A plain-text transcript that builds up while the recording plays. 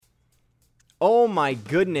Oh my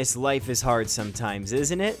goodness, life is hard sometimes,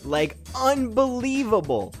 isn't it? Like,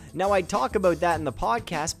 unbelievable. Now, I talk about that in the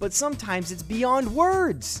podcast, but sometimes it's beyond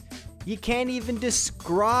words. You can't even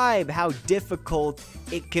describe how difficult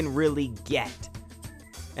it can really get.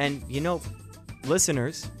 And,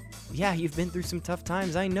 listeners, yeah, you've been through some tough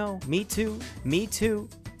times, I know. Me too.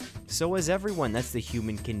 So has everyone. That's the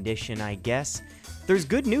human condition, I guess. There's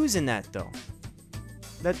good news in that, though.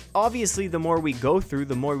 That obviously the more we go through,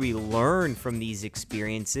 the more we learn from these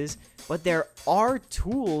experiences, but there are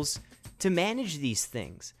tools to manage these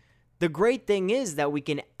things. The great thing is that we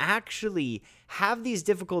can actually have these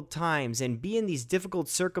difficult times and be in these difficult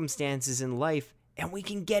circumstances in life, and we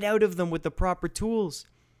can get out of them with the proper tools,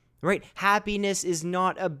 right? Happiness is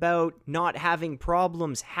not about not having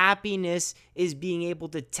problems. Happiness is being able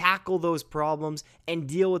to tackle those problems and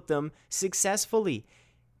deal with them successfully.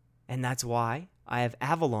 And that's why I have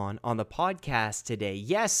Avalon on the podcast today.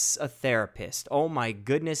 Yes, a therapist. Oh my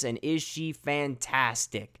goodness, and is she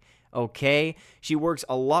fantastic? Okay, she works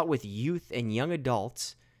a lot with youth and young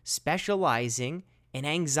adults, specializing in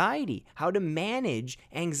anxiety, how to manage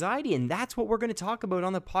anxiety. And that's what we're going to talk about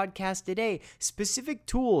on the podcast today. Specific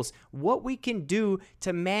tools, what we can do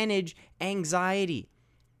to manage anxiety.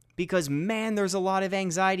 Because man, there's a lot of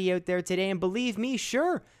anxiety out there today. And believe me,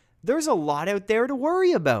 sure, there's a lot out there to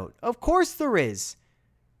worry about. Of course there is.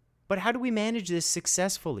 But how do we manage this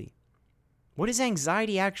successfully? What does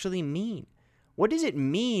anxiety actually mean? What does it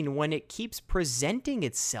mean when it keeps presenting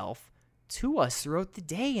itself to us throughout the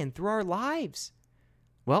day and through our lives?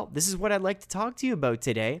 Well, this is what I'd like to talk to you about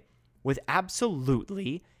today with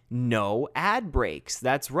absolutely no ad breaks.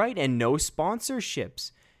 That's right, and no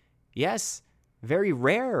sponsorships. Yes, very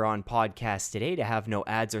rare on podcasts today to have no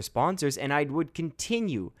ads or sponsors, and I would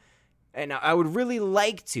continue. And I would really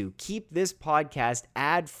like to keep this podcast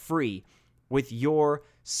ad-free with your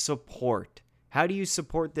support. How do you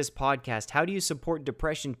support this podcast? How do you support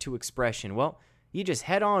Depression to Expression? Well, you just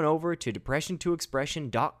head on over to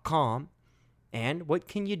depressiontoexpression.com. And what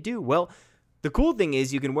can you do? Well, the cool thing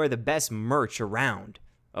is you can wear the best merch around,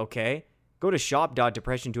 okay? Go to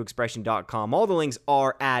shop.depressiontoexpression.com. All the links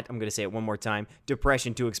are at, I'm going to say it one more time,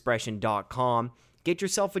 depressiontoexpression.com. Get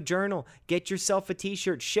yourself a journal. Get yourself a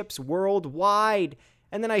t-shirt. Ships worldwide.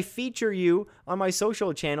 And then I feature you on my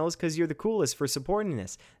social channels because you're the coolest for supporting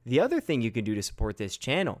this. The other thing you can do to support this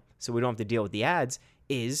channel, so we don't have to deal with the ads,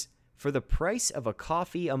 is for the price of a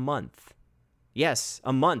coffee a month. Yes,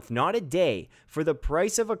 a month, not a day. For the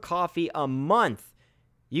price of a coffee a month,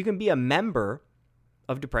 you can be a member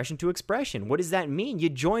of Depression to Expression. What does that mean? You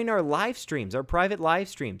join our live streams, our private live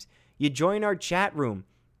streams. You join our chat room.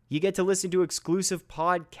 You get to listen to exclusive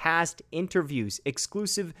podcast interviews,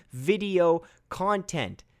 exclusive video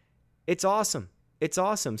content. It's awesome. It's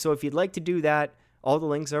awesome. So if you'd like to do that, all the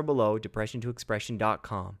links are below,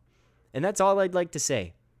 depressiontoexpression.com. And that's all I'd like to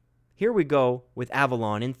say. Here we go with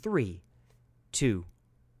Avalon in 3, 2,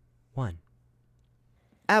 1.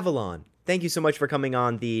 Avalon, thank you so much for coming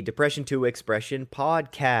on the Depression to Expression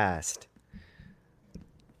podcast.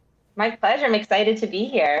 My pleasure. I'm excited to be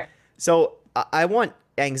here. So I want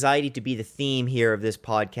anxiety to be the theme here of this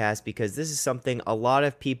podcast because this is something a lot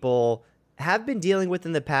of people have been dealing with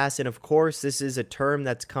in the past. And of course, this is a term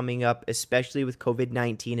that's coming up, especially with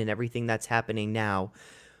COVID-19 and everything that's happening now.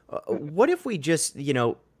 What if we just,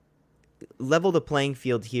 level the playing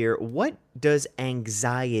field here? What does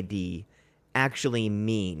anxiety actually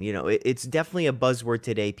mean? It's definitely a buzzword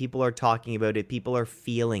today. People are talking about it. People are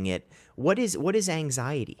feeling it. What is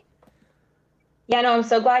anxiety? Yeah, no, I'm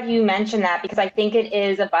so glad you mentioned that because I think it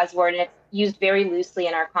is a buzzword and it's used very loosely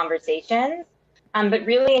in our conversations. But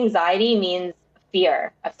really, anxiety means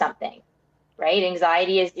fear of something, right?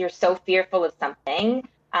 Anxiety is you're so fearful of something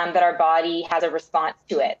that our body has a response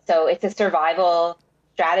to it. So it's a survival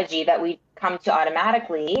strategy that we come to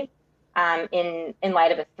automatically in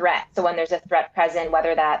light of a threat. So when there's a threat present,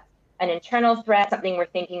 whether that's an internal threat, something we're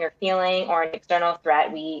thinking or feeling, or an external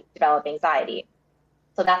threat, we develop anxiety.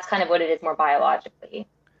 So that's kind of what it is more biologically.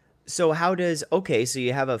 So so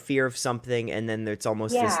you have a fear of something and then it's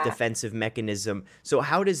almost this defensive mechanism. So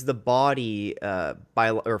how does the body,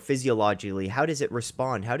 or physiologically, how does it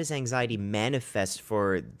respond? How does anxiety manifest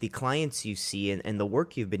for the clients you see and the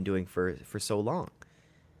work you've been doing for so long?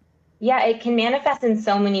 Yeah, it can manifest in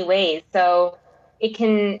so many ways. So it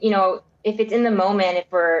can, if it's in the moment, if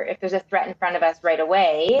therethere's a threat in front of us right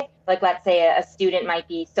away, like let's say a student might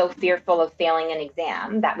be so fearful of failing an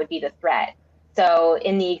exam, that would be the threat. So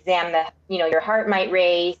in the exam, your heart might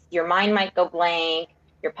race, your mind might go blank,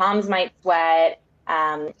 your palms might sweat.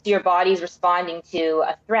 So your body's responding to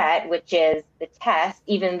a threat, which is the test,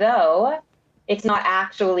 even though it's not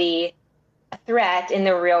actually a threat in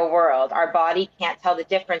the real world. Our body can't tell the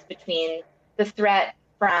difference between the threat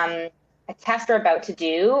from a test we're about to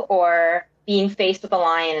do or being faced with a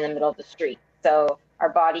lion in the middle of the street. So our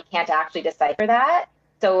body can't actually decipher that.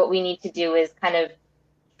 So what we need to do is kind of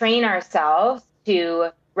train ourselves to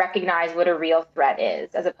recognize what a real threat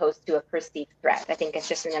is as opposed to a perceived threat. I think it's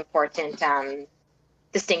just an important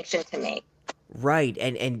distinction to make. Right,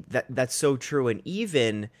 and that's so true. And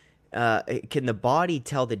even can the body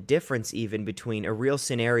tell the difference even between a real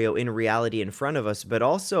scenario in reality in front of us, but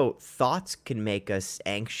also thoughts can make us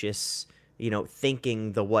anxious,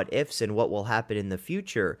 thinking the what ifs and what will happen in the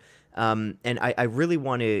future. And I really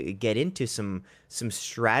want to get into some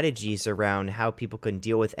strategies around how people can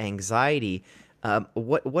deal with anxiety.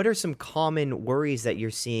 What are some common worries that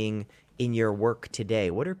you're seeing in your work today?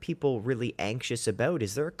 What are people really anxious about?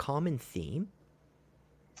 Is there a common theme?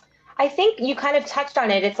 I think you kind of touched on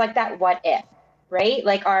it. It's like that what if, right?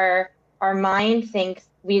 Like our mind thinks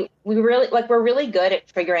we really like we're really good at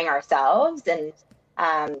triggering ourselves and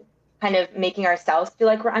kind of making ourselves feel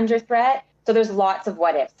like we're under threat. So there's lots of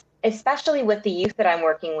what ifs, especially with the youth that I'm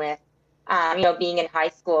working with. Being in high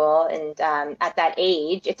school and at that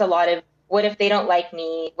age, it's a lot of what if they don't like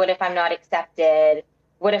me? What if I'm not accepted?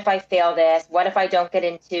 What if I fail this? What if I don't get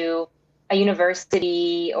into a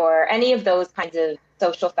university or any of those kinds of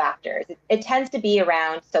social factors? It tends to be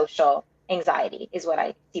around social anxiety is what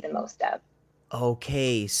I see the most of.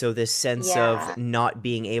 Okay, so this sense of not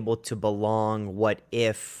being able to belong, what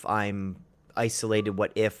if I'm isolated,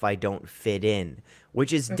 what if I don't fit in,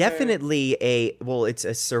 which is definitely it's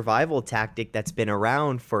a survival tactic that's been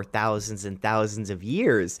around for thousands and thousands of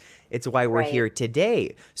years. It's why we're here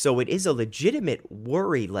today. So it is a legitimate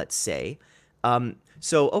worry, let's say. Let's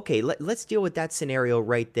deal with that scenario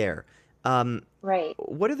right there.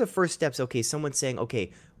 What are the first steps? Okay, someone's saying,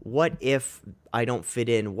 okay, what if I don't fit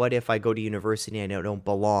in? What if I go to university and I don't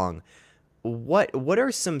belong? What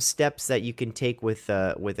are some steps that you can take with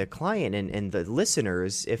a client and the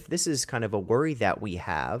listeners if this is kind of a worry that we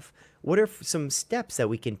have? What are some steps that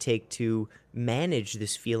we can take to manage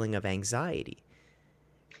this feeling of anxiety?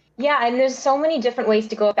 Yeah, and there's so many different ways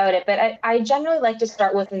to go about it, but I generally like to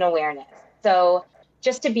start with an awareness. So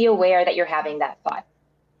just to be aware that you're having that thought.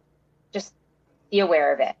 Just be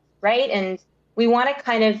aware of it, right? And we want to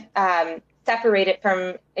kind of separate it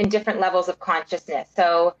from in different levels of consciousness.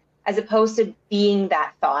 So as opposed to being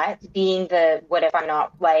that thought, being the what if I'm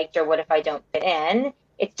not liked or what if I don't fit in,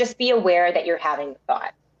 it's just be aware that you're having the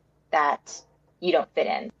thought that you don't fit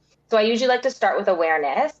in. So I usually like to start with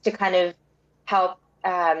awareness to kind of help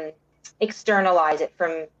externalize it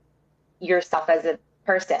from yourself as a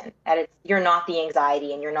person. That you're not the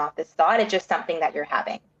anxiety and you're not this thought. It's just something that you're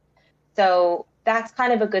having. So that's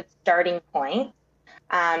kind of a good starting point.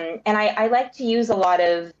 And I like to use a lot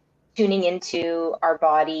of tuning into our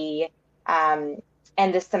body and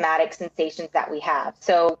the somatic sensations that we have.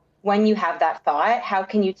 So when you have that thought, how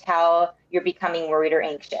can you tell you're becoming worried or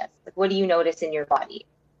anxious? Like, what do you notice in your body?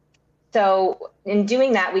 So in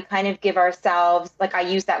doing that, we kind of give ourselves, like I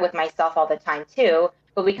use that with myself all the time too,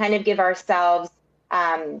 but we kind of give ourselves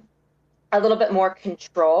a little bit more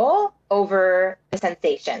control over the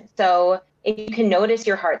sensation. So if you can notice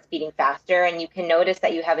your heart's beating faster and you can notice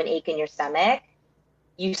that you have an ache in your stomach,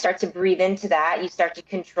 you start to breathe into that. You start to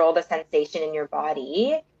control the sensation in your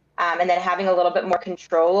body. And then having a little bit more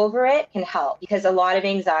control over it can help because a lot of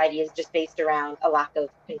anxiety is just based around a lack of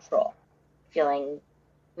control, feeling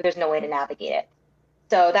there's no way to navigate it.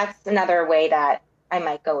 So that's another way that I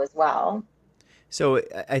might go as well. So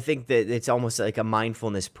I think that it's almost like a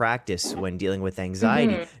mindfulness practice when dealing with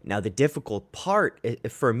anxiety. Now, the difficult part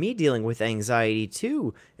for me dealing with anxiety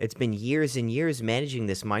too, it's been years and years managing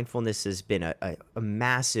this. Mindfulness has been a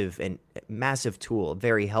massive tool, a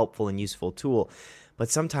very helpful and useful tool. But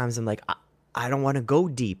sometimes I'm like, I don't want to go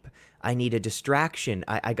deep. I need a distraction.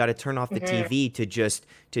 I got to turn off the TV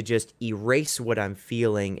to just erase what I'm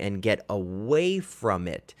feeling and get away from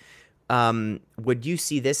it. Would you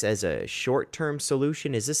see this as a short-term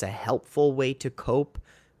solution? Is this a helpful way to cope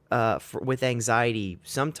with anxiety?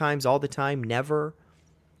 Sometimes, all the time, never?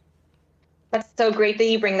 That's so great that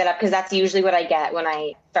you bring that up because that's usually what I get when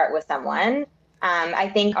I start with someone. I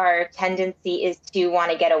think our tendency is to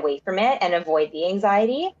want to get away from it and avoid the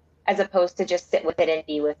anxiety as opposed to just sit with it and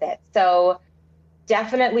be with it. So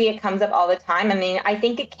definitely it comes up all the time. I mean, I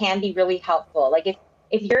think it can be really helpful. Like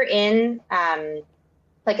if you're in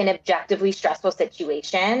like an objectively stressful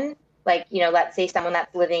situation, like, let's say someone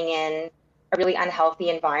that's living in a really unhealthy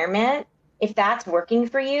environment, if that's working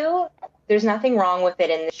for you, there's nothing wrong with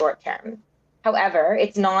it in the short term. However,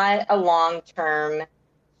 it's not a long-term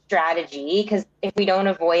strategy, because if we don't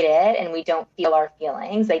avoid it and we don't feel our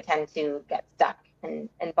feelings, they tend to get stuck and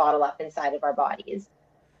bottle up inside of our bodies.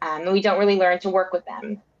 And we don't really learn to work with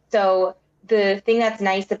them. So the thing that's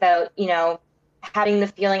nice about, having the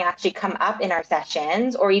feeling actually come up in our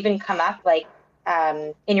sessions, or even come up like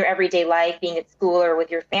in your everyday life, being at school or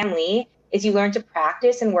with your family, is you learn to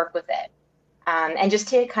practice and work with it, and just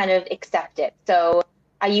to kind of accept it. So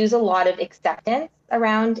I use a lot of acceptance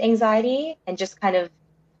around anxiety, and just kind of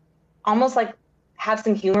almost like have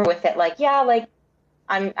some humor with it. Like, yeah, like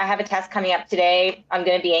I have a test coming up today. I'm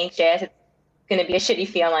going to be anxious. It's going to be a shitty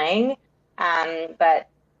feeling, but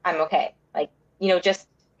I'm okay. Like, just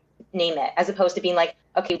name it, as opposed to being like,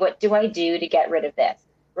 okay, what do I do to get rid of this?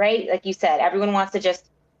 Right? Like you said, everyone wants to just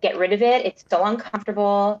get rid of it. It's so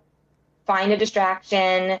uncomfortable. Find a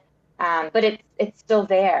distraction, but it's still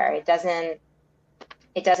there. It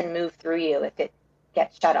doesn't move through you if it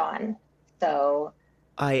gets shut on. So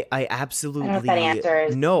I I don't know if that absolutely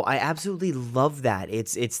answers. no, I absolutely love that.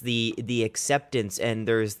 It's the acceptance, and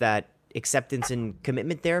there's that acceptance and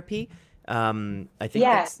commitment therapy. I think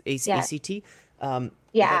Yes, that's yes, ACT. yeah,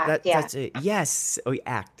 yeah. That's a yes. Oh,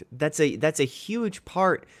 ACT. That's a huge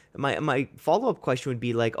part. My follow-up question would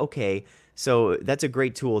be like, okay, so that's a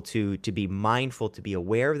great tool to be mindful, to be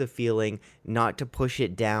aware of the feeling, not to push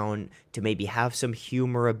it down, to maybe have some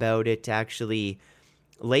humor about it, to actually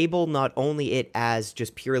label not only it as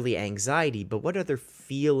just purely anxiety, but what other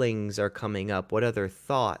feelings are coming up, what other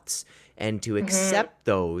thoughts, and to Hmm. accept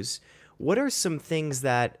those. What are some things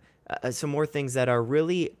that, some more things that are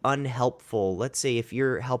really unhelpful? Let's say if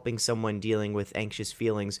you're helping someone dealing with anxious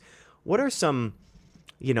feelings, what are some,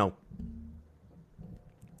 you know,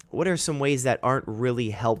 what are some ways that aren't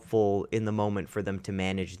really helpful in the moment for them to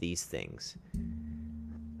manage these things?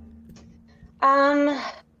 Um,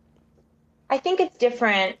 I think it's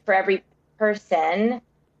different for every person.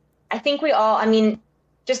 I think we all, I mean,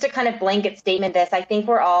 just a kind of blanket statement this, I think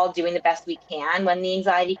we're all doing the best we can when the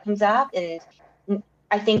anxiety comes up. And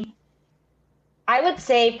I think I would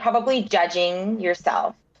say probably judging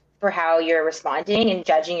yourself for how you're responding and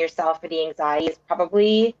judging yourself for the anxiety is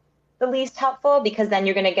probably the least helpful, because then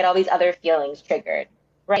you're going to get all these other feelings triggered,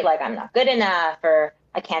 right? Like I'm not good enough, or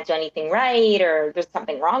I can't do anything right, or there's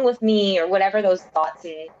something wrong with me, or whatever those thoughts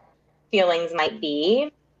and feelings might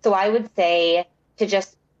be. So I would say to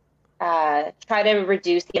just try to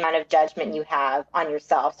reduce the amount of judgment you have on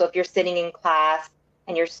yourself. So if you're sitting in class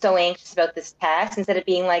and you're so anxious about this test, instead of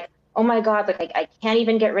being like, oh my God, like I can't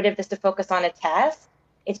even get rid of this to focus on a test,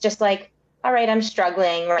 it's just like, all right, I'm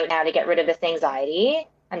struggling right now to get rid of this anxiety.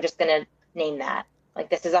 I'm just going to name that. Like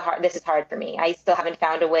this is hard for me. I still haven't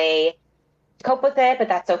found a way to cope with it, but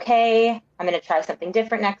that's okay. I'm going to try something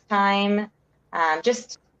different next time.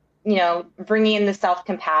 Just, bringing in the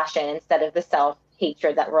self-compassion instead of the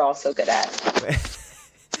self-hatred that we're all so good at.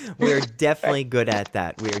 We're definitely good at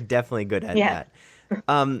that. We are definitely good at Yeah.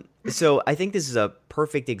 that. So I think this is a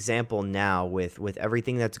perfect example now with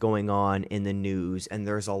everything that's going on in the news, and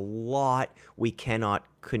there's a lot we cannot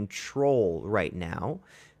control right now.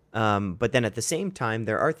 But then at the same time,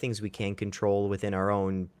 there are things we can control within our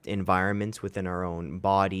own environments, within our own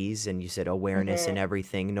bodies, and you said awareness and Hmm.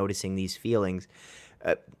 everything, noticing these feelings.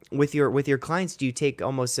 Uh, with your clients, do you take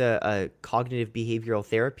almost a cognitive behavioral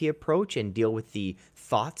therapy approach and deal with the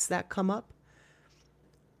thoughts that come up?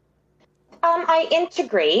 I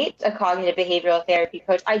integrate a cognitive behavioral therapy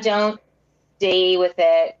approach. I don't stay with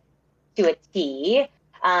it to a T.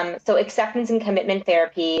 So acceptance and commitment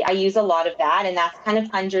therapy, I use a lot of that, and that's kind of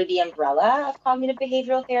under the umbrella of cognitive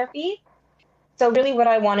behavioral therapy. So really what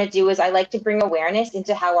I want to do is I like to bring awareness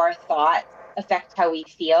into how our thoughts affect how we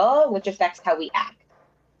feel, which affects how we act.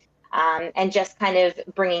 And just kind of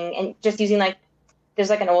bringing and just using like, there's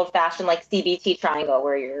like an old fashioned like CBT triangle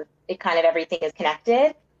where it kind of everything is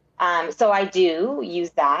connected. So I do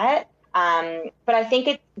use that. But I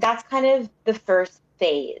think that's kind of the first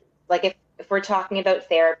phase. Like if we're talking about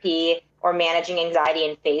therapy or managing anxiety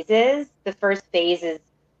in phases, the first phase is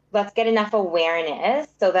let's get enough awareness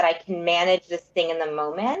so that I can manage this thing in the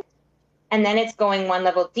moment. And then it's going one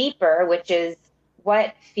level deeper, which is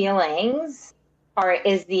what feelings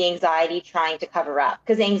is the anxiety trying to cover up?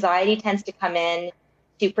 Because anxiety tends to come in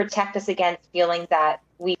to protect us against feelings that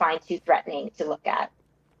we find too threatening to look at.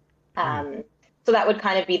 Hmm. Um, so that would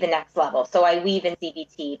kind of be the next level. So I weave in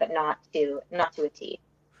CBT, but not to a T.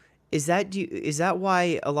 Is that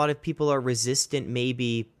why a lot of people are resistant?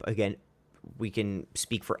 Maybe again, we can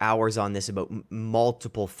speak for hours on this about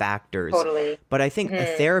multiple factors, Totally. but I think a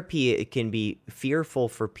Hmm. therapy it can be fearful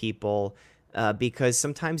for people because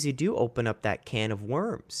sometimes you do open up that can of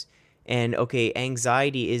worms, And okay,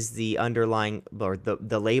 anxiety is the underlying, or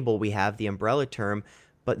the label we have, the umbrella term,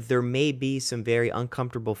 but there may be some very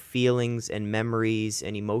uncomfortable feelings and memories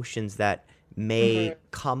and emotions that may Hmm.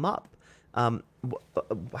 come up.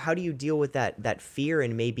 How do you deal with that fear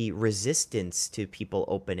and maybe resistance to people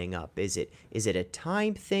opening up? Is it a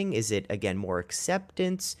time thing? Is it again more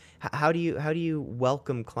acceptance? How do you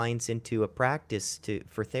welcome clients into a practice to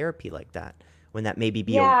for therapy like that when that maybe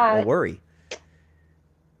be a Yeah, worry?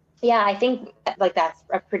 yeah, I think like that's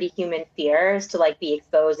a pretty human fear is to like be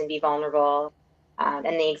exposed and be vulnerable, and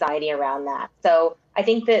the anxiety around that. So I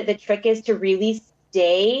think that the trick is to really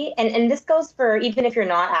stay, and this goes for even if you're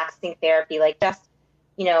not accessing therapy, like just,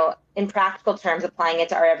 in practical terms, applying it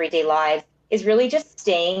to our everyday lives is really just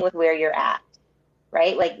staying with where you're at,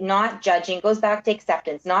 right? Like not judging, goes back to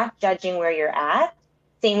acceptance, not judging where you're at.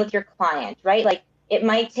 Same with your client, right? Like it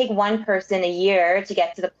might take one person a year to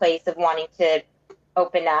get to the place of wanting to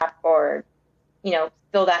open up or,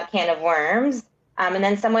 fill that can of worms. And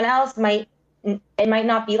then someone else it might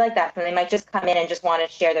not be like that for them. They might just come in and just want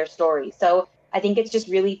to share their story. So I think it's just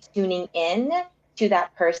really tuning in to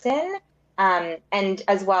that person. And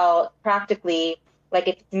as well, practically, like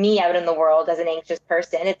if it's me out in the world as an anxious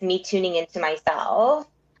person, it's me tuning into myself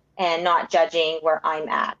and not judging where I'm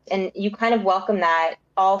at. And you kind of welcome that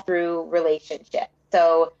all through relationships.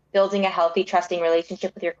 So building a healthy, trusting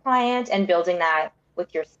relationship with your client and building that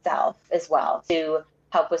with yourself as well to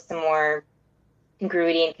help with some more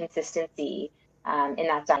congruity and consistency, in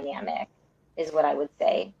that dynamic is what I would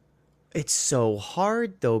say. It's so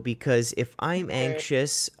hard though, because if I'm Mhm.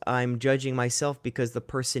 anxious, I'm judging myself because the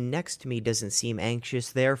person next to me doesn't seem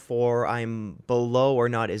anxious. Therefore, I'm below or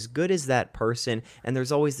not as good as that person. And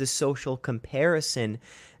there's always this social comparison.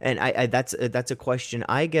 And that's a question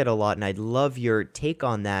I get a lot, and I'd love your take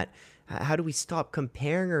on that. How do we stop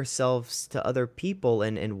comparing ourselves to other people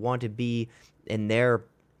and want to be in their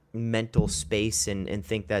mental space and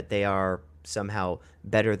think that they are somehow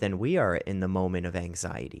better than we are in the moment of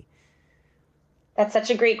anxiety? That's such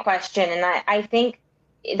a great question. And I think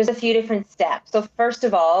there's a few different steps. So, first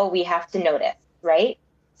of all, we have to notice, right?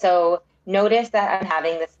 So, notice that I'm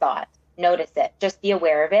having this thought. Notice it. Just be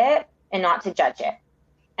aware of it and not to judge it.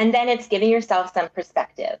 And then it's giving yourself some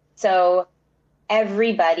perspective. So,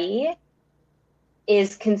 everybody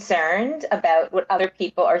is concerned about what other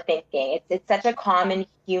people are thinking. It's such a common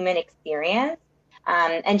human experience.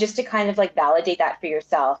 And just to kind of like validate that for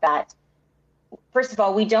yourself, that first of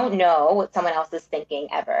all, we don't know what someone else is thinking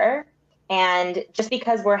ever. And just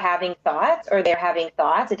because we're having thoughts or they're having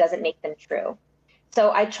thoughts, it doesn't make them true.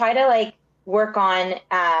 So I try to like work on,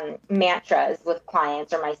 mantras with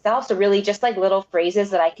clients or myself. So really just like little phrases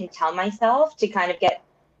that I can tell myself to kind of get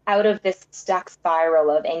out of this stuck spiral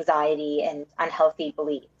of anxiety and unhealthy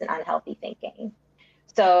beliefs and unhealthy thinking.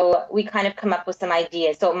 So we kind of come up with some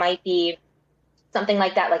ideas. So it might be something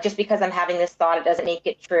like that, like just because I'm having this thought, it doesn't make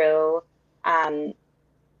it true. Um,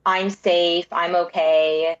 I'm safe, I'm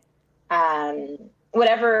okay,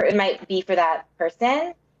 whatever it might be for that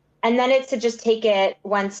person. And then it's to just take it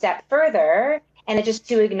one step further and it just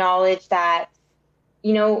to acknowledge that,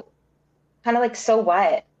 you know, kind of like, so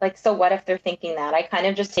what? Like, so what if they're thinking that? I kind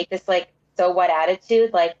of just take this like, so what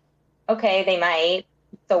attitude, like, okay, they might,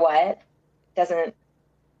 so what? Doesn't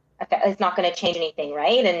affect, it's not going to change anything,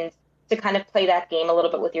 right? And to kind of play that game a little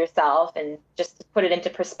bit with yourself and just to put it into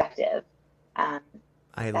perspective. Um,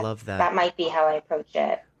 I that love that. that might be how I approach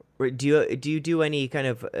it. Do you do any kind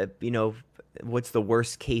of what's the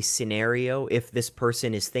worst case scenario if this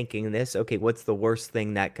person is thinking this? Okay, what's the worst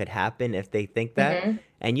thing that could happen if they think that? Hmm.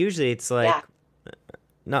 And usually it's Yeah, like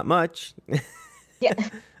not much. yeah,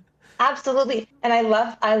 absolutely. And I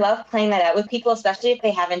love playing that out with people, especially if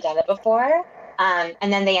they haven't done it before. And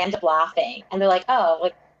then they end up laughing, and they're like, "Oh,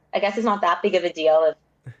 like I guess it's not that big of a deal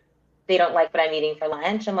if they don't like what I'm eating for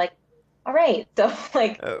lunch." I'm like, "All right." So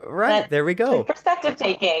like Right, that's there we like go. perspective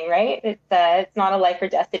taking, right? It's not a life or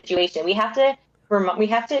death situation. We have to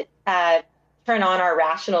turn on our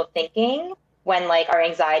rational thinking when like our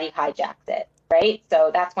anxiety hijacks it, right? So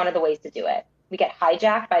that's one of the ways to do it. We get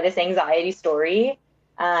hijacked by this anxiety story,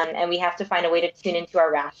 and we have to find a way to tune into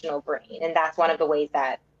our rational brain, and that's one of the ways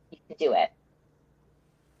that you can do it.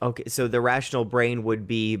 Okay, so the rational brain would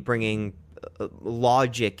be bringing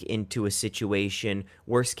logic into a situation,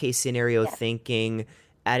 worst case scenario Yes, thinking,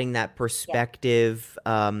 adding that yes, perspective.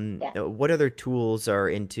 yes. What other tools are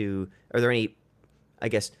there any, I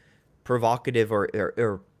guess, provocative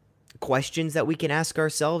or questions that we can ask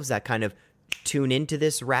ourselves that kind of tune into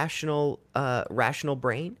this rational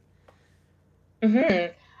brain? Hmm.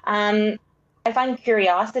 Um, I find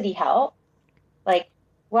curiosity helps. Like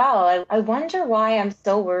wow, I wonder why I'm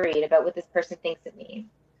so worried about what this person thinks of me.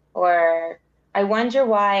 Or I wonder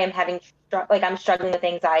why I'm having, like, I'm struggling with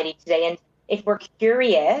anxiety today. And if we're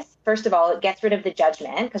curious, first of all, it gets rid of the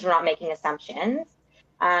judgment because we're not making assumptions.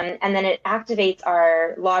 And then it activates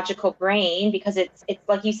our logical brain because it's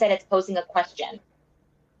like you said, it's posing a question.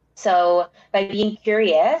 So by being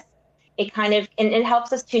curious, it kind of, and it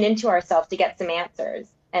helps us tune into ourselves to get some answers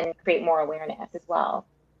and create more awareness as well.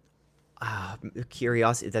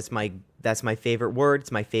 Curiosity, that's my favorite word.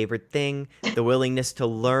 It's my favorite thing. The willingness to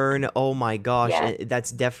learn. Oh my gosh, Yes.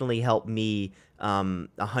 that's definitely helped me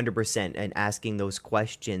 100% and asking those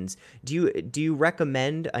questions. Do you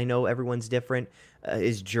recommend, I know everyone's different,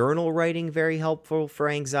 is journal writing very helpful for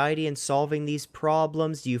anxiety and solving these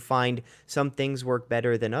problems? Do you find some things work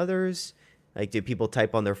better than others? Like, do people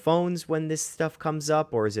type on their phones when this stuff comes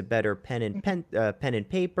up, or is it better pen and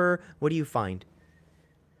paper? What do you find?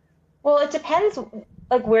 Well, it depends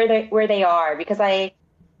like where they are because a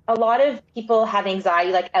lot of people have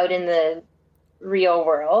anxiety like out in the real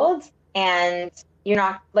world and you're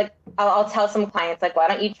not like I'll tell some clients like why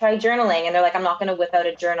don't you try journaling and they're like I'm not going to whip out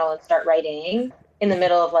a journal and start writing in the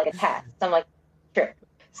middle of like a test. I'm like sure.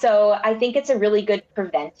 So I think it's a really good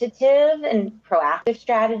preventative and proactive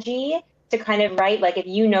strategy to kind of write like if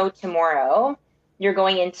you know tomorrow you're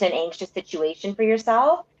going into an anxious situation for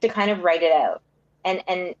yourself to kind of write it out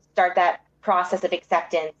and start that process of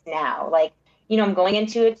acceptance now. Like, I'm going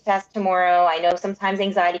into a test tomorrow. I know sometimes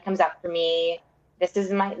anxiety comes up for me. This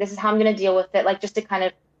is how I'm going to deal with it. Like just to kind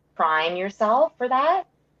of prime yourself for that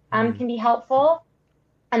Hmm. can be helpful.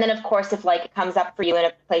 And then of course, if like it comes up for you in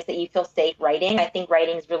a place that you feel safe writing, I think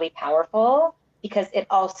writing is really powerful because it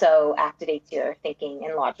also activates your thinking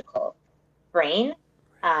and logical brain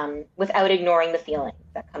without ignoring the feelings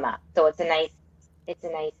that come up. So it's a nice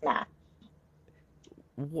match.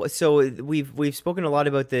 So we've spoken a lot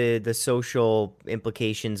about the social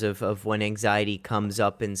implications of when anxiety comes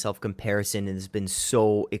up, and self comparison has been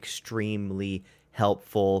so extremely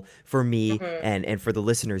helpful for me Hmm. and for the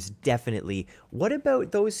listeners, definitely. What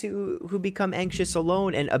about those who become anxious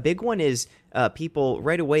alone? And a big one is people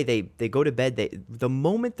right away, they go to bed, the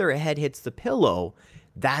moment their head hits the pillow,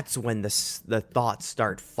 that's when the thoughts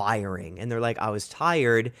start firing, and they're like, I was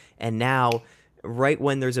tired, and now right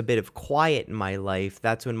when there's a bit of quiet in my life,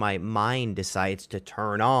 that's when my mind decides to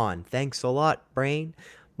turn on. Thanks a lot, brain.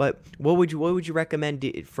 But what would you recommend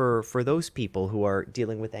for those people who are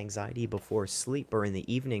dealing with anxiety before sleep or in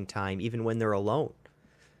the evening time, even when they're alone?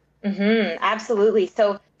 Absolutely.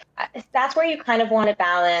 So that's where you kind of want to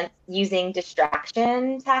balance using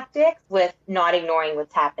distraction tactics with not ignoring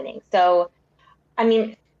what's happening. So, I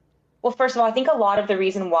mean, well, first of all, I think a lot of the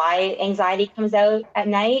reason why anxiety comes out at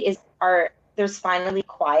night is our there's finally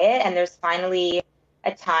quiet and there's finally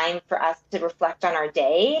a time for us to reflect on our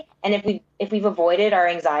day. And if we've avoided our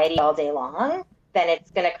anxiety all day long, then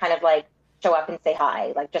it's gonna kind of like show up and say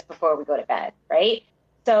hi, like just before we go to bed, right?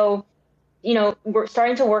 So we're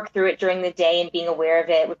starting to work through it during the day and being aware of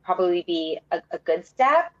it would probably be a good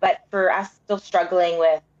step. But for us still struggling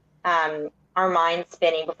with our mind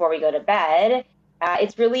spinning before we go to bed,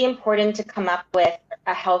 it's really important to come up with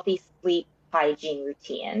a healthy sleep hygiene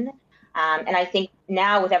routine. And I think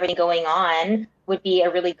now with everything going on would be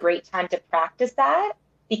a really great time to practice that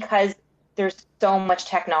because there's so much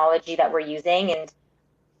technology that we're using and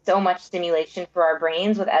so much stimulation for our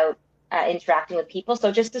brains without interacting with people.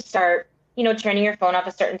 So just to start, turning your phone off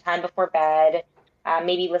a certain time before bed,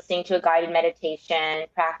 maybe listening to a guided meditation,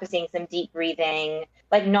 practicing some deep breathing,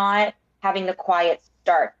 like not having the quiet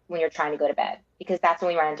start when you're trying to go to bed, because that's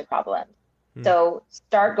when we run into problems. Hmm. So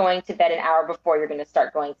start going to bed an hour before you're going to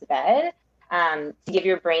start going to bed to give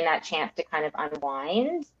your brain that chance to kind of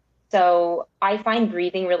unwind. So I find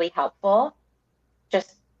breathing really helpful.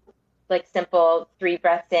 Just like simple 3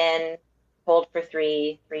 breaths in, hold for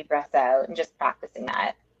three breaths out, and just practicing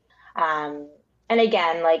that. Um, and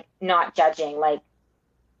again, like not judging, like,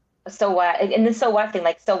 so what? And the so what thing,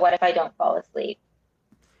 like, so what if I don't fall asleep,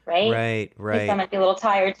 right? Right, At least I right. might be a little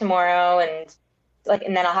tired tomorrow and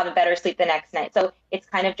then I'll have a better sleep the next night. So it's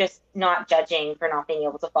kind of just not judging for not being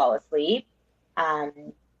able to fall asleep. Um,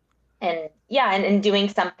 and yeah, and doing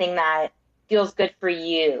something that feels good for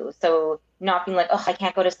you. So not being like, oh, I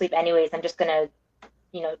can't go to sleep anyways. I'm just gonna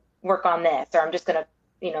work on this, or I'm just gonna,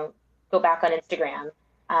 go back on Instagram.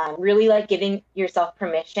 Really like giving yourself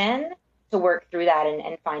permission to work through that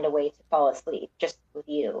and find a way to fall asleep just with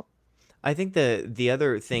you. I think the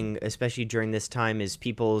other thing, especially during this time, is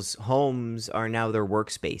people's homes are now their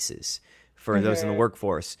workspaces for those in the Hmm.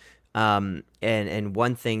 workforce. And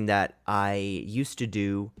one thing that I used to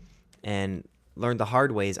do and learned the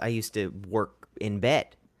hard way is I used to work in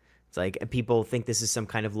bed. It's like people think this is some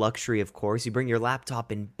kind of luxury, of course. You bring your laptop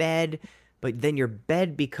in bed, but then your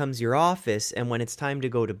bed becomes your office. And when it's time to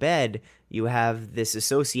go to bed, you have this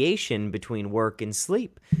association between work and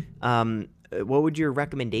sleep. What would your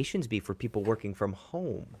recommendations be for people working from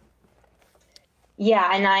home? Yeah,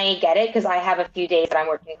 and I get it because I have a few days that I'm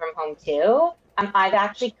working from home too. I've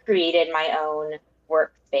actually created my own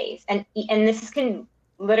workspace, and this can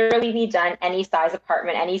literally be done any size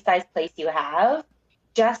apartment, any size place you have.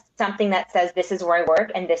 Just something that says this is where I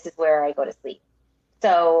work and this is where I go to sleep.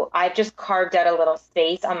 So I've just carved out a little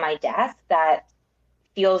space on my desk that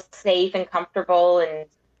feels safe and comfortable and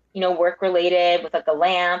work related with like a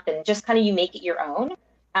lamp and just kind of you make it your own.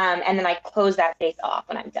 And then I close that space off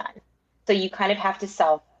when I'm done. So you kind of have to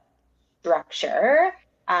self structure.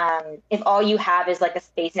 If all you have is like a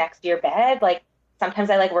space next to your bed, like sometimes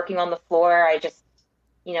I like working on the floor. I just,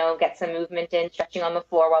 get some movement in, stretching on the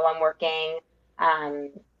floor while I'm working.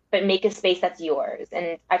 But make a space that's yours.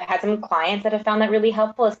 And I've had some clients that have found that really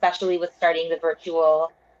helpful, especially with starting the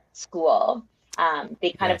virtual school.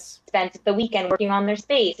 They kind of spent the weekend working on their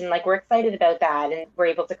space and like we're excited about that. And we're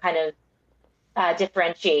able to kind of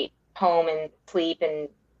differentiate home and sleep and,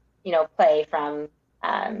 play from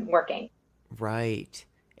working. Right.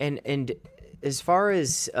 And as far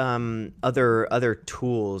as other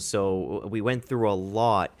tools, so we went through a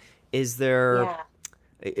lot. Is there... Yeah.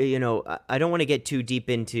 I don't want to get too deep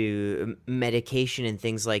into medication and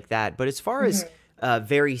things like that, but as far as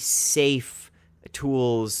very safe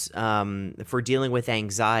tools for dealing with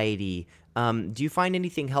anxiety, do you find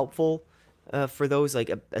anything helpful for those,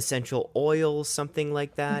 like essential oils, something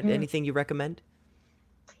like that? Anything you recommend?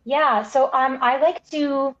 Yeah, so I like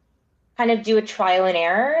to kind of do a trial and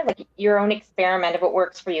error, like your own experiment of what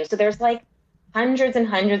works for you. So there's like hundreds and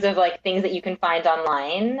hundreds of like things that you can find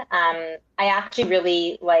online. I actually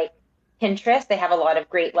really like Pinterest. They have a lot of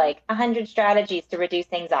great like 100 strategies to reduce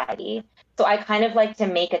anxiety. So I kind of like to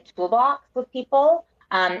make a toolbox with people,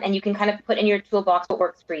 and you can kind of put in your toolbox what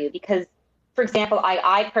works for you. Because, for example,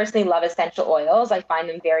 I personally love essential oils. I find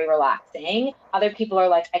them very relaxing. Other people are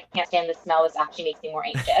like, I can't stand the smell. This actually makes me more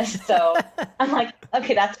anxious. So I'm like,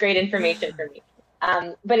 okay, that's great information for me.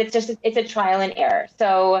 But it's a trial and error.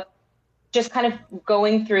 So just kind of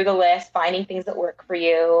going through the list, finding things that work for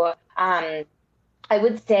you. I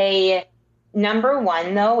would say number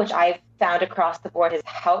one, though, which I've found across the board has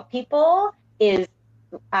helped people, is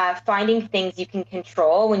finding things you can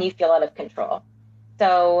control when you feel out of control.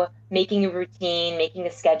 So making a routine, making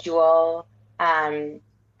a schedule, kind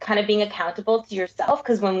of being accountable to yourself,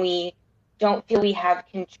 because when we don't feel we have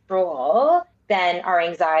control, then our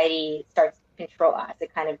anxiety starts to control us.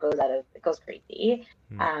 It kind of goes crazy.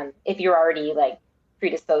 If you're already like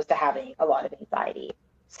predisposed to having a lot of anxiety.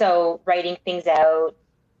 So writing things out,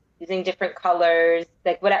 using different colors,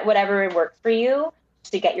 like whatever works for you,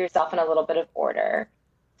 just to get yourself in a little bit of order.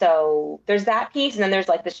 So there's that piece, and then there's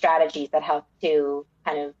like the strategies that help to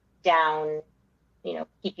kind of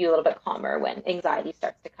keep you a little bit calmer when anxiety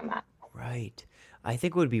starts to come up. Right. I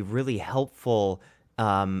think what would be really helpful,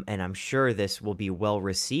 and I'm sure this will be well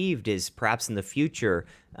received, is perhaps in the future,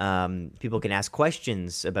 people can ask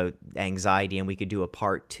questions about anxiety and we could do a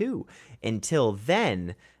part 2. Until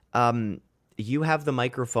then, you have the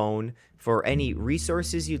microphone for any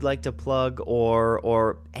resources you'd like to plug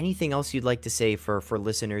or anything else you'd like to say for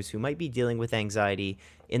listeners who might be dealing with anxiety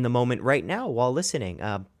in the moment right now while listening.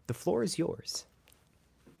 The floor is yours.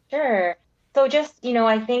 Sure. So just,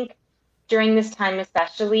 I think during this time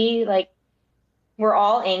especially, like, we're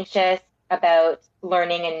all anxious about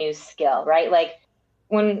learning a new skill, right? Like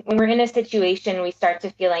when we're in a situation, we start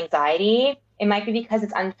to feel anxiety. It might be because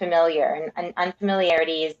it's unfamiliar, and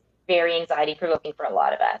unfamiliarity is very anxiety provoking for a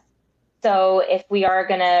lot of us. So if we are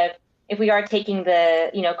taking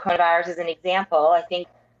the, coronavirus as an example, I think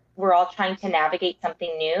we're all trying to navigate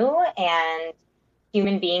something new, and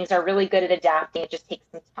human beings are really good at adapting. It just takes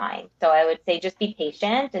some time. So I would say just be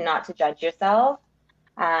patient and not to judge yourself.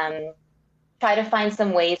 Try to find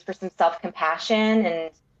some ways for some self-compassion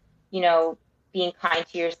and, being kind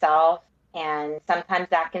to yourself. And sometimes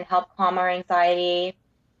that can help calm our anxiety.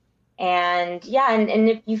 And and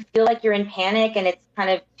if you feel like you're in panic and it's kind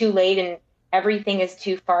of too late and everything is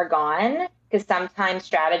too far gone, because sometimes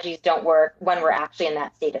strategies don't work when we're actually in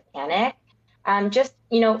that state of panic, just,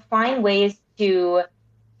 find ways to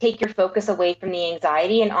take your focus away from the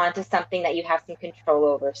anxiety and onto something that you have some control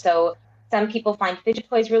over. So some people find fidget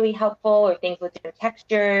toys really helpful, or things with different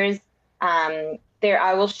textures. I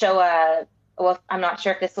will show I'm not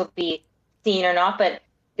sure if this will be seen or not, but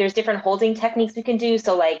there's different holding techniques we can do.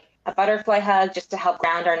 So like a butterfly hug, just to help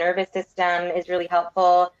ground our nervous system, is really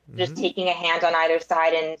helpful. Just taking a hand on either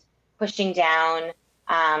side and pushing down.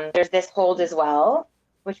 There's this hold as well,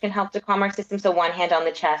 which can help to calm our system. So one hand on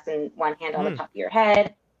the chest and one hand on the top of your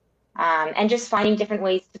head. And just finding different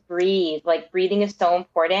ways to breathe. Like breathing is so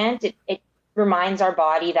important. It reminds our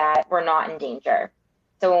body that we're not in danger.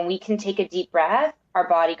 So when we can take a deep breath, our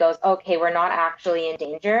body goes, okay, we're not actually in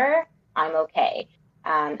danger. I'm okay.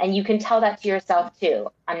 And you can tell that to yourself too.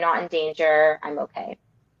 I'm not in danger. I'm okay.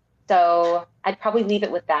 So I'd probably leave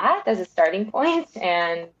it with that as a starting point.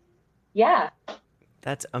 And yeah.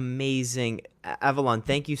 That's amazing. Avalon,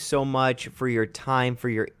 thank you so much for your time, for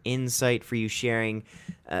your insight, for you sharing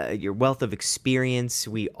your wealth of experience.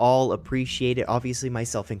 We all appreciate it, obviously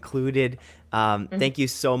myself included. Thank you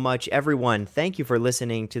so much, everyone. Thank you for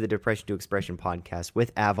listening to the Depression to Expression podcast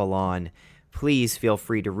with Avalon. Please feel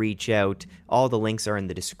free to reach out. All the links are in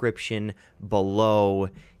the description below.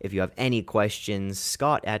 If you have any questions,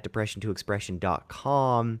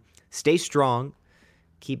 scott@depressiontoexpression.com. Stay strong.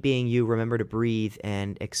 Keep being you. Remember to breathe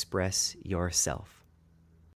and express yourself.